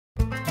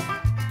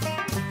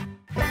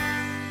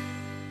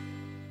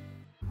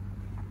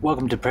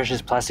Welcome to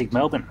Precious Plastic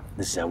Melbourne.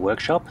 This is our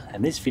workshop,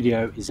 and this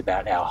video is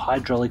about our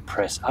hydraulic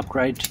press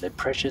upgrade to the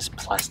Precious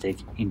Plastic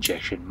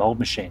Injection Mould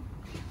Machine.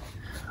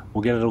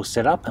 We'll get it all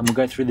set up and we'll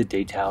go through the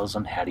details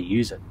on how to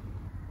use it.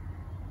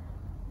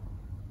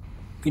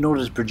 In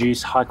order to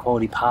produce high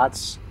quality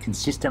parts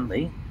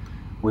consistently,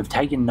 we've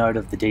taken note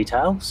of the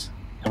details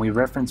and we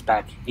reference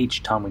back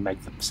each time we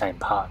make the same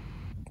part.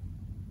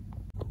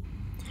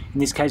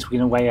 In this case, we're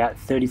going to weigh out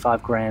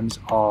 35 grams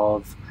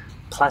of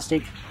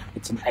plastic.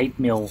 It's an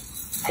 8mm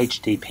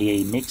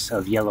HDPE mix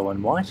of yellow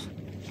and white.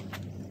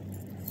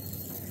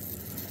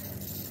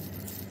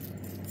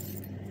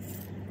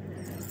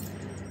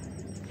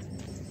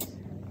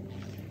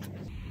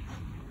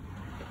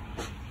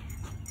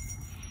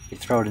 You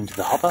throw it into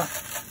the hopper,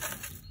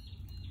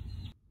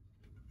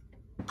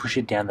 push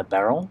it down the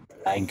barrel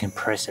and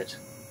compress it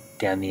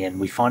down the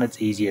end. We find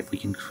it's easier if we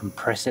can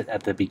compress it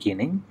at the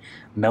beginning,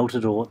 melt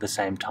it all at the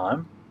same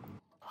time.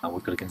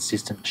 We've got a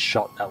consistent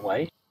shot that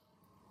way.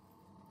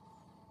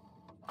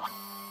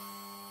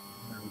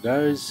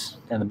 Goes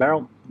down the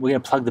barrel. We're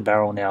going to plug the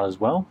barrel now as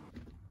well.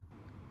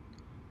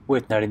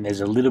 Worth noting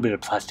there's a little bit of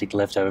plastic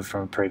left over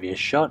from a previous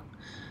shot,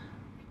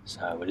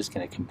 so we're just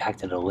going to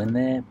compact it all in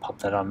there, pop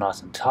that on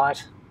nice and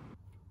tight.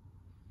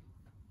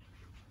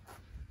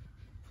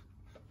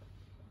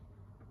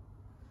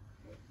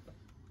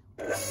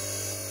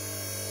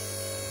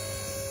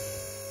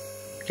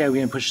 Okay, we're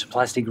going to push the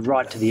plastic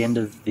right to the end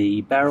of the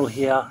barrel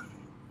here.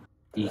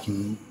 You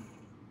can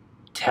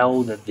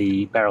tell that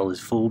the barrel is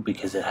full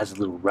because it has a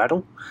little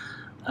rattle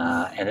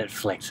and it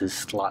flexes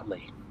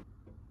slightly.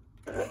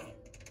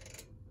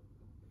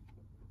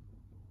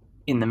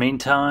 In the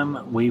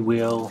meantime, we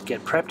will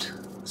get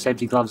prepped,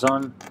 safety gloves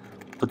on,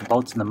 put the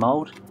bolts in the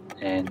mould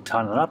and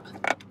tighten it up.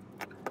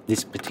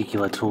 This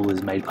particular tool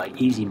is made by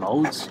Easy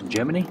Molds in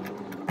Germany.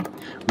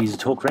 We use a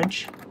torque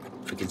wrench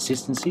for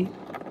consistency.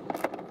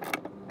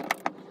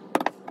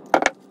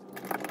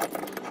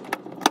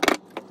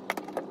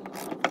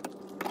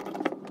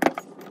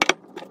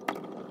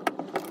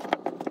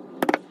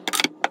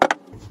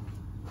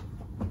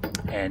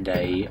 And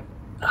a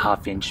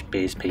 1/2 inch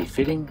BSP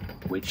fitting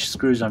which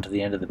screws onto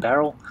the end of the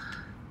barrel.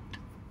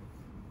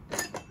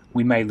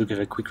 We may look at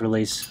a quick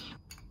release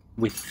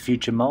with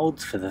future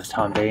molds. For the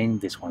time being,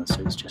 this one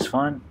suits just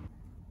fine.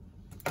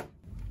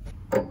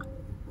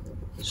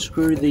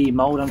 Screw the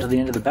mold onto the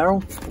end of the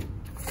barrel.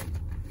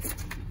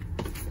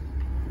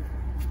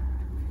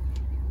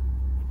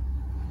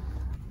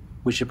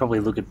 We should probably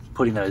look at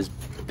putting those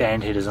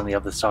band headers on the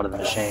other side of the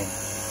machine,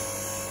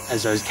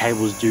 as those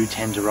cables do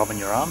tend to rub on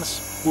your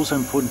arms. Also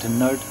important to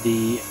note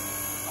the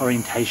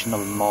orientation of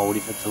the mould.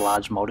 If it's a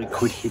large mould, it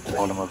could hit the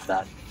bottom of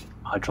that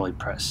hydraulic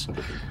press.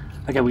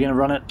 Okay, we're going to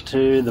run it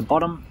to the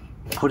bottom,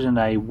 put in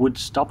a wood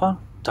stopper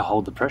to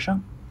hold the pressure.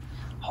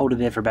 Hold it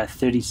there for about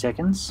 30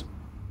 seconds.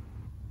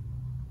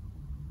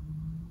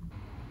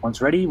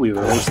 Once ready, we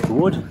release the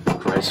wood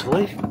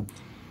gracefully.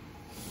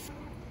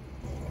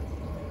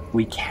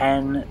 We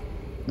can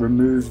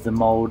remove the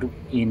mould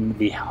in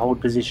the hold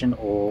position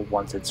or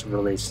once it's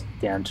released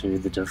down to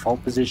the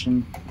default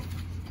position.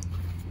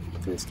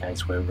 For this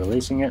case, we're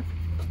releasing it.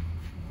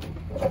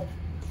 We're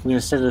going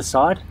to set it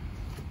aside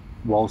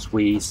whilst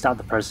we start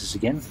the process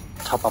again.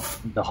 Top up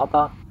the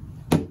hopper,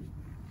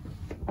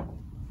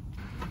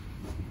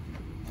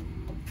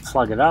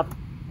 plug it up,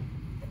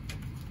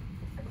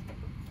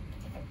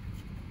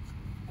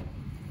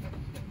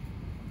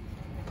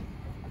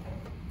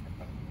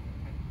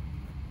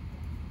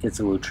 gets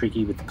a little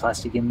tricky with the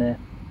plastic in there.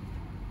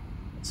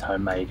 It's a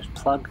homemade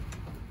plug,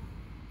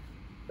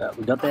 but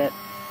we got that.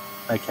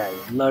 Okay,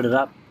 load it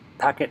up,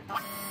 pack it,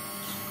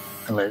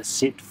 and let it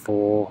sit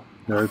for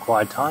the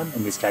required time.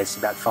 In this case,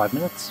 about 5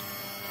 minutes.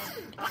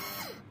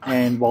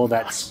 And while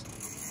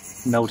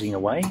that's melting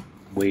away,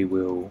 we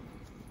will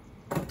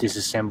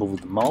disassemble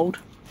the mold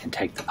and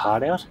take the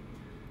part out.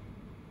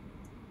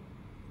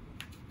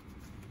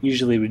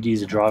 Usually we'd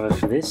use a driver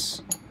for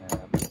this.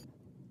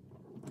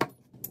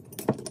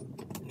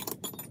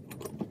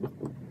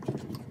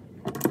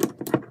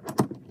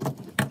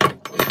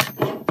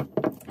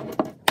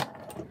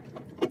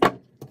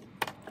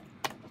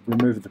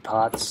 Remove the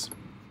parts.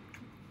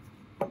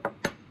 Okay,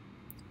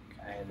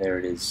 there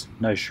it is.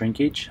 No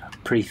shrinkage. A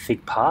pretty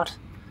thick part.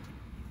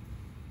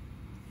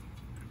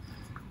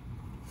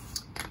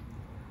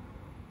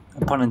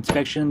 Upon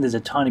inspection, there's a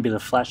tiny bit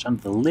of flash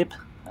under the lip,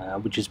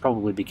 which is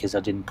probably because I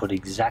didn't put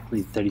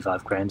exactly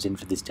 35 grams in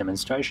for this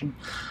demonstration.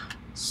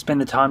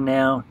 Spend the time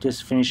now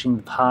just finishing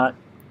the part.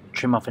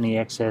 Trim off any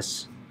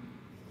excess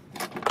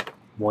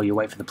while you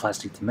wait for the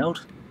plastic to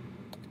melt.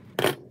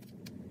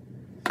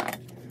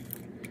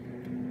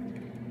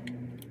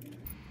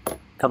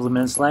 A couple of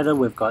minutes later,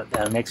 we've got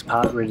our next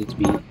part ready to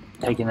be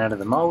taken out of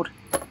the mold.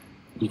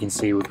 You can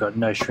see we've got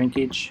no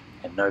shrinkage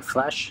and no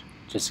flash,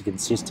 just a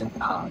consistent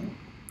part.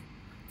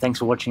 Thanks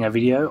for watching our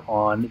video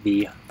on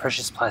the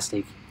Precious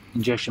Plastic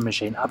Injection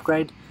Machine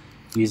upgrade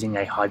using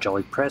a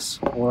hydraulic press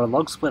or a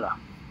log splitter.